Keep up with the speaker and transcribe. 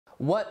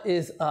What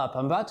is up?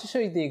 I'm about to show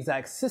you the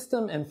exact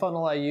system and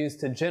funnel I use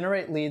to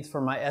generate leads for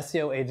my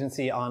SEO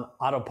agency on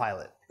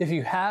autopilot. If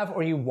you have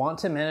or you want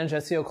to manage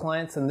SEO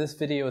clients, then this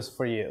video is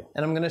for you.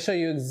 And I'm going to show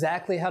you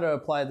exactly how to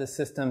apply this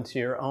system to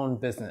your own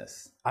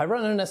business. I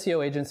run an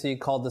SEO agency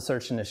called The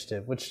Search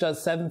Initiative, which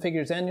does 7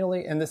 figures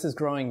annually, and this is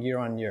growing year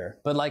on year.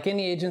 But like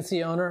any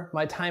agency owner,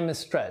 my time is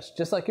stretched,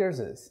 just like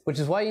yours is, which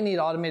is why you need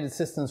automated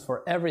systems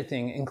for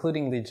everything,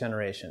 including lead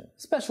generation,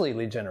 especially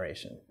lead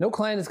generation. No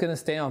client is going to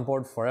stay on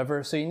board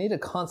forever, so you need a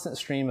constant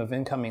stream of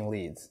incoming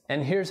leads.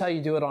 And here's how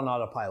you do it on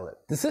autopilot.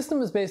 The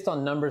system is based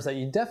on numbers that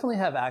you definitely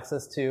have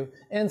access to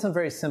and some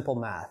very simple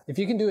math. If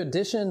you can do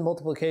addition,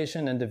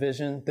 multiplication, and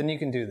division, then you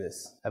can do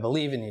this. I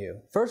believe in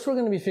you. First, we're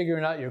going to be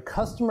figuring out your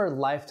customer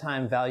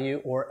lifetime value,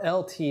 or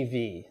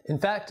LTV. In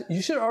fact,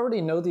 you should already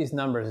know these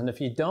numbers, and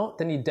if you don't,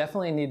 then you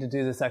definitely need to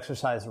do this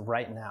exercise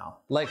right now.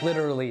 Like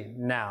literally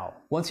now.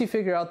 Once you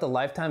figure out the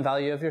lifetime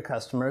value of your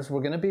customers,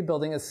 we're going to be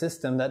building a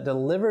system that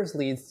delivers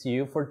leads to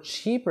you for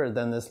cheaper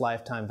than this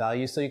lifetime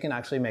value so you can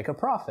actually make a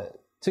profit.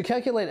 To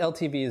calculate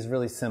LTV is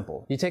really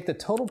simple. You take the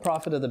total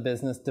profit of the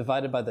business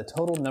divided by the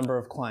total number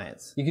of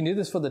clients. You can do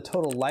this for the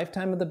total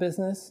lifetime of the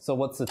business. So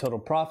what's the total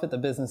profit the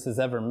business has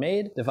ever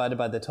made divided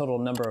by the total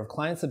number of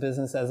clients the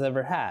business has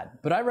ever had.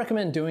 But I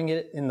recommend doing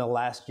it in the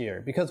last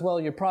year because, well,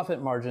 your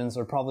profit margins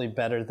are probably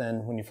better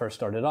than when you first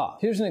started off.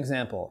 Here's an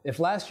example. If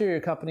last year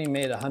your company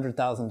made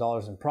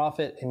 $100,000 in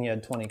profit and you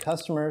had 20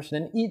 customers,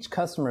 then each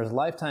customer's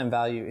lifetime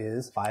value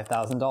is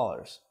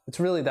 $5,000. It's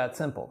really that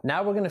simple.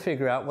 Now we're going to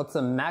figure out what's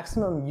the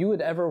maximum you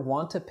would ever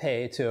want to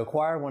pay to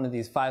acquire one of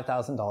these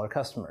 $5,000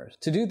 customers.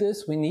 To do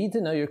this, we need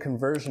to know your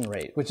conversion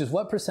rate, which is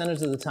what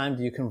percentage of the time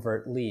do you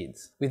convert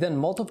leads. We then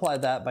multiply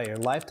that by your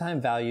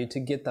lifetime value to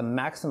get the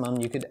maximum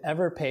you could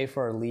ever pay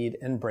for a lead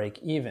and break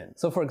even.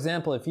 So for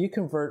example, if you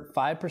convert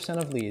 5%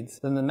 of leads,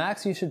 then the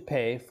max you should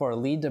pay for a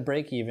lead to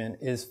break even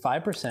is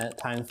 5%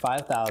 times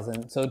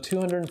 5,000, so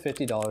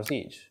 $250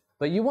 each.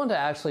 But you want to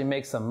actually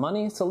make some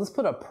money, so let's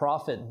put a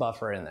profit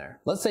buffer in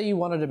there. Let's say you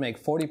wanted to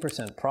make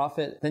 40%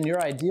 profit, then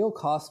your ideal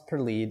cost per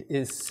lead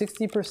is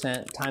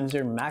 60% times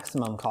your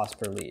maximum cost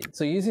per lead.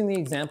 So using the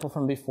example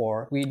from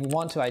before, we'd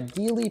want to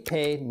ideally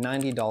pay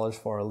 $90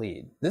 for a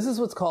lead. This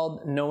is what's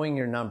called knowing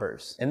your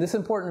numbers. And this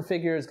important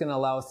figure is going to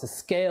allow us to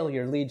scale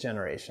your lead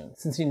generation.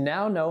 Since you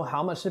now know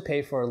how much to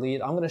pay for a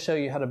lead, I'm going to show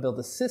you how to build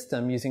a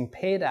system using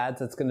paid ads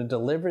that's going to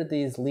deliver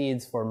these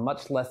leads for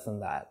much less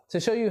than that. To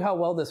show you how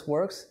well this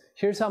works,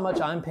 here's how much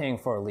I'm paying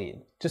for a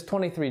lead. Just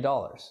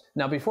 $23.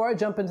 Now before I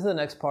jump into the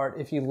next part,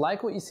 if you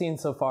like what you've seen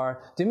so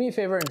far, do me a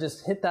favor and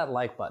just hit that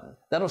like button.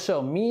 That'll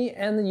show me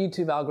and the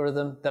YouTube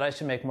algorithm that I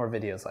should make more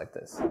videos like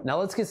this. Now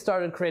let's get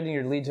started creating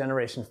your lead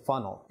generation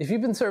funnel. If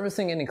you've been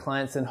servicing any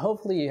clients, then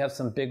hopefully you have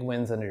some big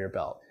wins under your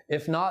belt.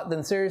 If not,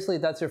 then seriously,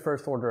 that's your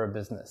first order of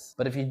business.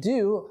 But if you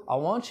do, I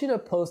want you to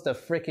post a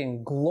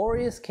freaking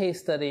glorious case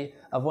study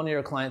of one of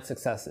your client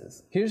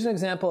successes. Here's an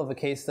example of a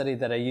case study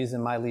that I use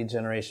in my lead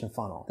generation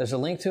funnel. There's a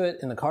link to it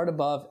in the card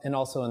above and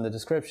also in the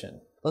description.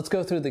 Let's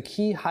go through the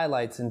key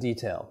highlights in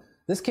detail.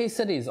 This case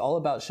study is all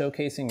about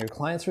showcasing your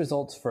client's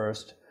results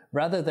first,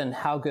 rather than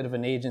how good of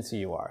an agency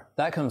you are.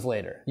 That comes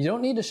later. You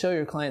don't need to show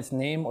your client's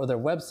name or their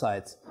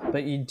websites,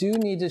 but you do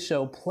need to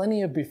show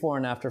plenty of before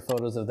and after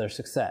photos of their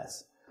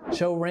success.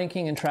 Show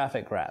ranking and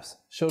traffic graphs.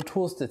 Show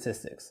tool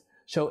statistics.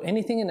 Show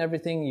anything and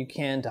everything you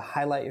can to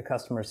highlight your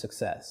customer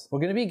success. We're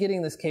going to be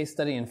getting this case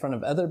study in front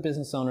of other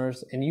business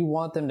owners, and you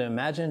want them to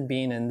imagine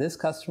being in this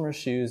customer's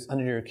shoes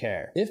under your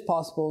care. If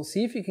possible,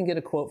 see if you can get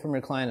a quote from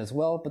your client as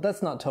well, but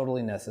that's not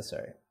totally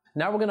necessary.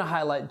 Now we're going to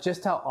highlight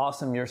just how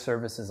awesome your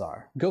services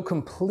are. Go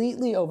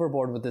completely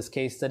overboard with this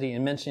case study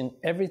and mention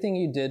everything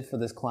you did for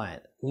this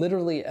client.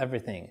 Literally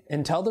everything.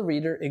 And tell the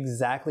reader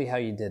exactly how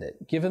you did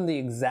it. Give them the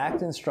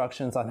exact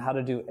instructions on how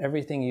to do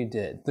everything you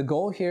did. The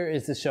goal here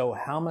is to show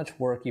how much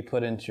work you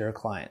put into your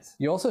clients.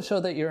 You also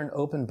show that you're an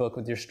open book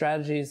with your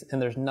strategies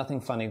and there's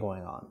nothing funny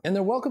going on. And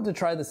they're welcome to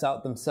try this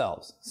out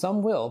themselves.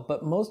 Some will,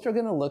 but most are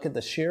going to look at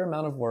the sheer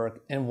amount of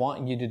work and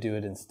want you to do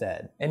it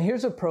instead. And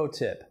here's a pro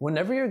tip.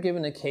 Whenever you're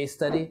given a case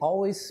study,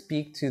 always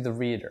speak to the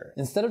reader.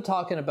 Instead of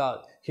talking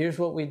about, here's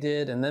what we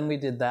did and then we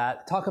did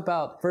that, talk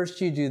about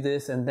first you do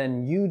this and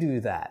then you do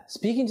that.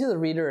 Speaking to the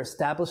reader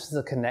establishes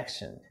a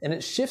connection, and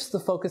it shifts the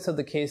focus of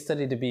the case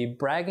study to be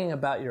bragging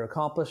about your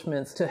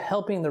accomplishments to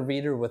helping the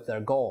reader with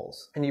their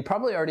goals. And you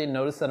probably already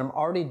noticed that I'm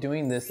already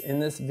doing this in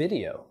this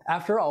video.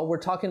 After all, we're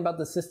talking about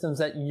the systems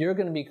that you're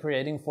going to be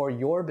creating for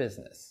your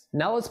business.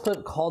 Now let's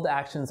put call to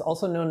actions,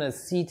 also known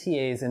as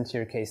CTAs, into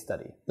your case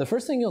study. The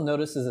first thing you'll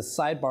notice is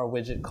a sidebar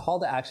widget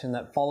call to action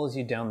that follows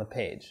you down the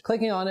page.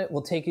 Clicking on it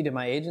will take you to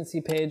my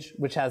agency page,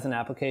 which has an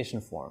application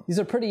form. These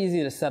are pretty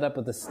easy to set up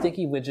with a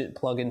sticky widget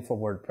plugin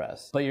for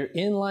WordPress. But your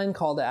inline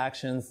call to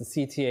actions, the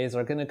CTAs,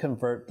 are going to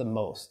convert the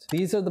most.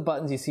 These are the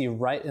buttons you see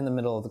right in the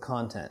middle of the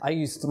content. I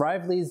use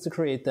Thrive Leads to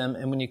create them,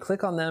 and when you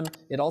click on them,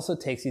 it also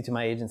takes you to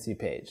my agency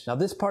page. Now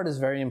this part is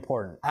very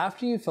important.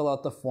 After you fill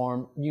out the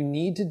form, you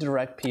need to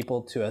direct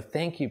people to a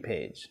thank you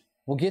page.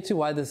 We'll get to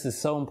why this is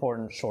so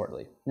important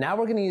shortly. Now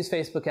we're going to use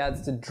Facebook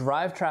ads to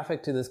drive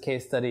traffic to this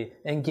case study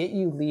and get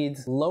you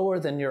leads lower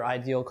than your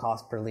ideal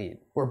cost per lead.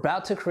 We're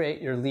about to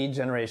create your lead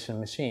generation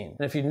machine.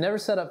 And if you've never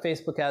set up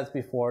Facebook ads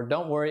before,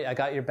 don't worry, I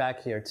got your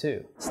back here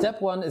too.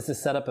 Step 1 is to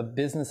set up a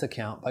business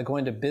account by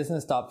going to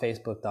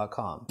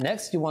business.facebook.com.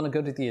 Next, you want to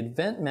go to the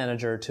event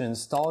manager to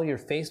install your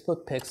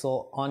Facebook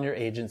pixel on your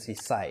agency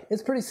site.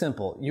 It's pretty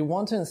simple. You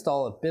want to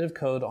install a bit of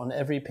code on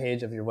every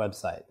page of your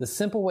website. The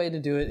simple way to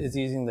do it is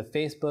using the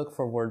Facebook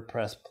for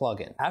WordPress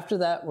plugin. After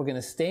that, we're going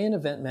to stay in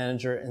Event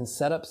Manager and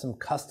set up some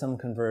custom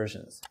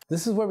conversions.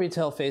 This is where we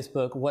tell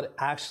Facebook what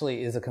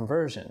actually is a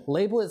conversion.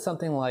 Label it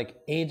something like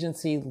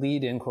agency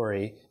lead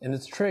inquiry, and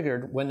it's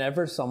triggered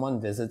whenever someone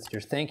visits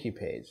your thank you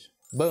page.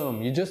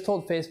 Boom, you just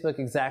told Facebook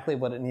exactly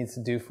what it needs to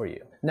do for you.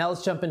 Now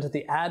let's jump into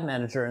the ad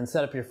manager and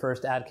set up your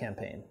first ad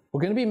campaign.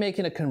 We're going to be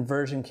making a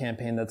conversion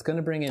campaign that's going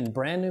to bring in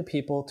brand new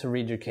people to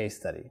read your case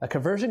study. A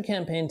conversion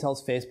campaign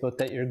tells Facebook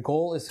that your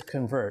goal is to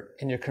convert,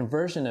 and your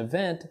conversion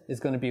event is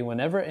going to be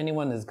whenever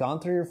anyone has gone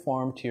through your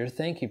form to your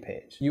thank you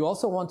page. You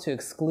also want to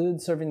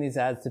exclude serving these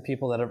ads to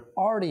people that have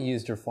already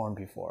used your form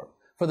before.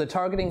 For the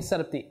targeting, set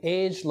up the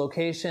age,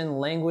 location,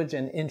 language,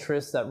 and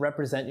interests that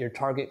represent your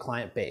target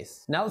client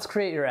base. Now let's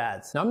create your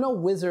ads. Now I'm no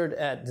wizard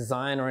at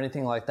design or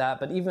anything like that,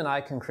 but even I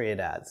can create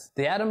ads.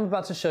 The ad I'm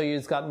about to show you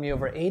has gotten me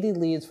over 80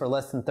 leads for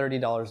less than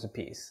 $30 a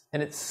piece.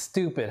 And it's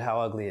stupid how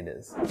ugly it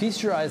is.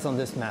 Feast your eyes on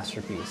this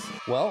masterpiece.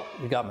 Well,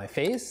 we got my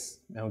face,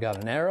 and we got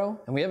an arrow,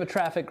 and we have a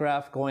traffic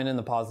graph going in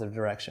the positive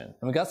direction.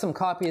 And we got some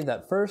copy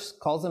that first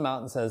calls them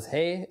out and says,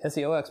 hey,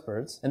 SEO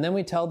experts, and then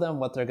we tell them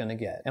what they're gonna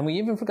get. And we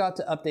even forgot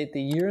to update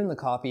the year in the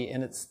copy,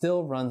 and it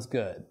still runs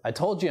good. I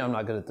told you I'm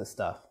not good at this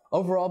stuff.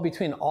 Overall,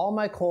 between all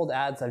my cold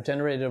ads, I've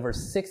generated over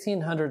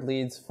 1,600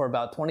 leads for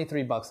about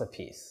 23 bucks a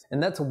piece.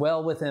 And that's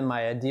well within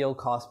my ideal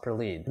cost per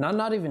lead. And I'm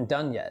not even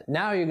done yet.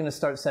 Now you're gonna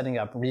start setting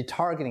up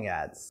retargeting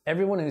ads.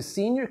 Everyone who's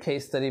seen your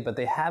case study, but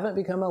they haven't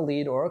become a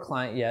lead or a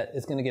client yet,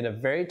 is gonna get a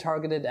very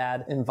targeted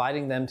ad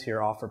inviting them to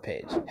your offer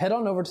page. Head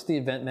on over to the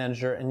event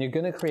manager and you're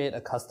gonna create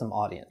a custom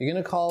audience. You're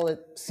gonna call it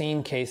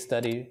Seen Case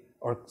Study,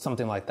 or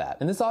something like that.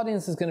 And this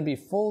audience is going to be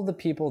full of the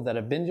people that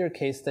have been to your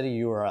case study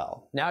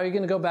URL. Now you're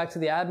going to go back to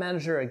the ad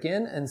manager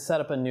again and set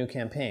up a new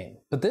campaign.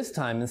 But this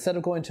time, instead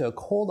of going to a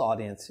cold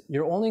audience,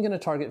 you're only going to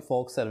target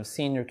folks that have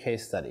seen your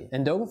case study.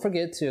 And don't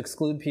forget to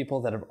exclude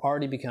people that have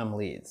already become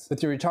leads.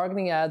 With your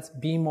retargeting ads,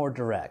 be more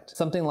direct.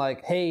 Something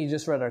like, hey, you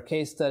just read our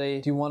case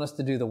study. Do you want us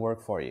to do the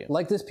work for you?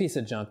 Like this piece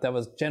of junk that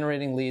was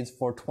generating leads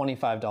for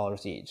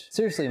 $25 each.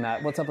 Seriously,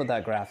 Matt, what's up with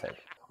that graphic?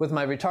 With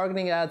my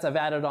retargeting ads, I've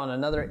added on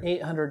another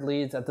 800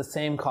 leads at the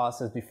same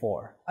cost as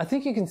before. I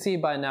think you can see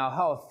by now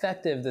how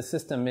effective the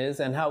system is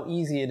and how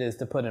easy it is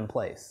to put in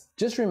place.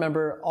 Just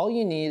remember, all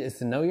you need is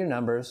to know your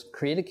numbers,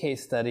 create a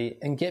case study,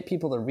 and get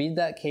people to read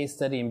that case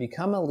study and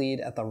become a lead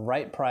at the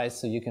right price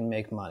so you can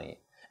make money.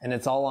 And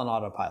it's all on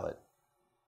autopilot.